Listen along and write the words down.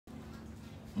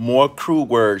more crew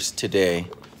words today.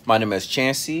 My name is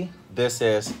Chancey. This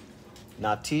is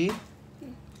Nati.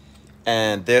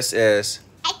 And this is...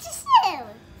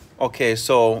 Okay,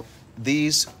 so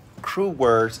these crew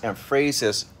words and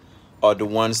phrases are the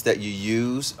ones that you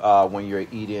use when you're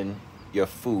eating your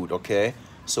food, okay?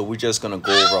 So we're just gonna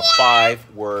go over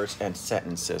 5 words and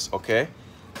sentences, okay?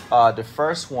 The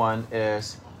first one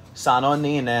is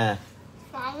Sanonine.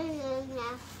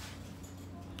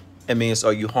 It means,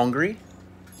 are you hungry?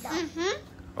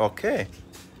 Okay.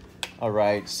 All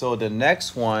right, so the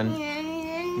next one,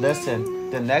 listen,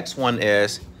 the next one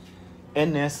is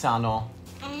Enesano.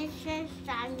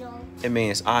 It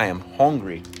means I am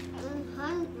hungry. I'm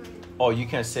hungry. Or you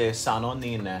can say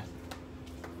Sanonine.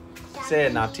 Say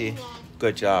it, Nati.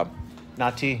 Good job.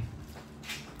 Nati.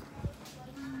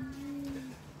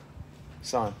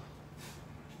 Son.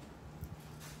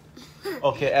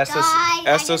 Okay, Esther I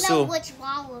don't know Sue. what's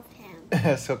wrong with him.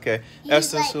 It's okay. He's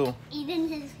Esther like Sue. eating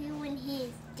his food when he's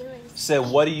doing Say,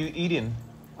 what are you eating?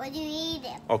 What do you eat?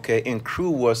 Okay, in crew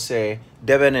we'll say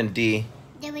Devin and D.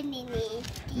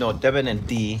 No, Devin and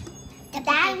D.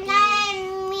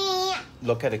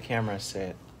 Look at the camera and say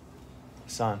it.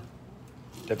 Son.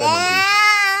 Devin and D.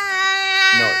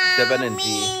 No, Devin and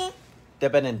D.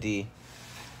 Devin and D.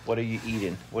 What are you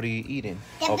eating? What are you eating?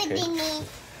 Okay.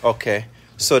 Okay.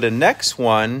 So the next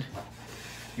one,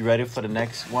 you ready for the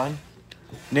next one?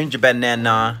 Ninja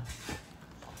banana.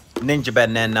 Ninja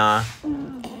banana.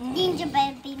 Ninja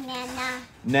banana.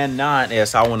 Nana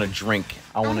is I want to drink.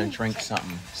 I want to drink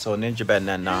something. So ninja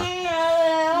banana.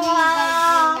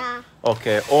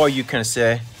 Okay. Or you can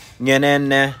say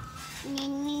nyenene.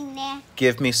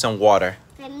 Give me some water.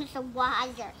 Give me some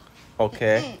water.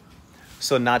 Okay.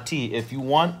 So Nati, if you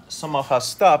want some of her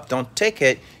stuff, don't take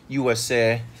it. You will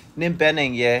say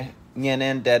nimbenenye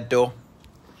nyenendedo.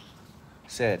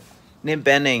 Said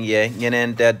nimbenenye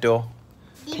nyenendedo.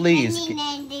 Please.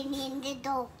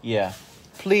 Yeah.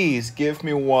 Please give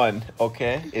me one.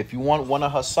 Okay. If you want one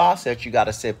of her sausage, you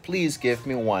gotta say, please give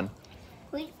me one.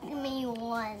 Please give me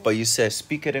one. But you said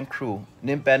speak it in crew.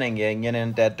 Nimbenenye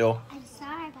nyenendedo. I'm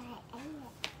sorry, but I ate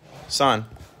it. Son.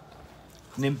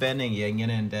 Nimbenenye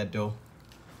nyenendedo.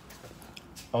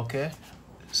 Okay.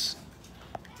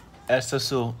 Esther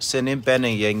Sue, sinin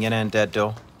benin ye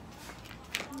nyenendedo.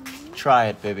 Try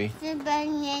it, baby.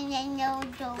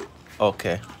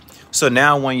 Okay. So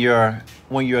now when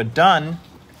you're done,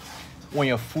 when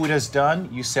your food is done,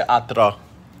 you say atra.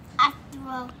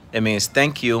 Atra. It means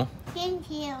thank you.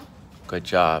 Thank you. Good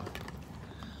job.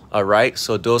 All right.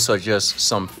 So those are just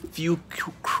some few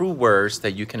crew words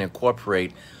that you can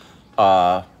incorporate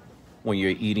when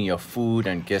you're eating your food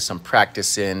and get some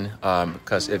practice in,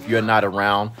 because if you're not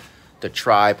around the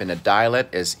tribe and the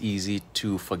dialect, it's easy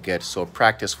to forget. So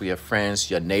practice with your friends,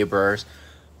 your neighbors,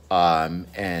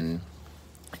 and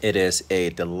it is a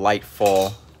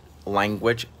delightful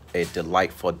language, a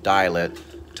delightful dialect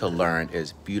to learn.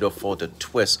 It's beautiful. The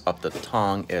twist of the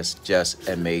tongue is just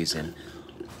amazing.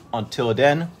 Until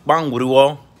then,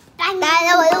 bangwuruo.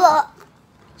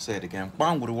 Say it again.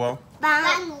 Bangwuruo.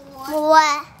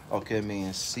 Okay, it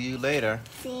means see you later.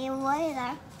 See you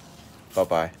later.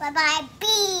 Bye-bye. Bye-bye.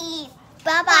 Beep.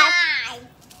 Bye-bye.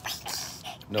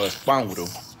 No, it's bangwuru.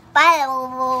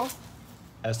 Bye.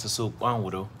 That's the soup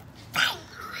bangwuru.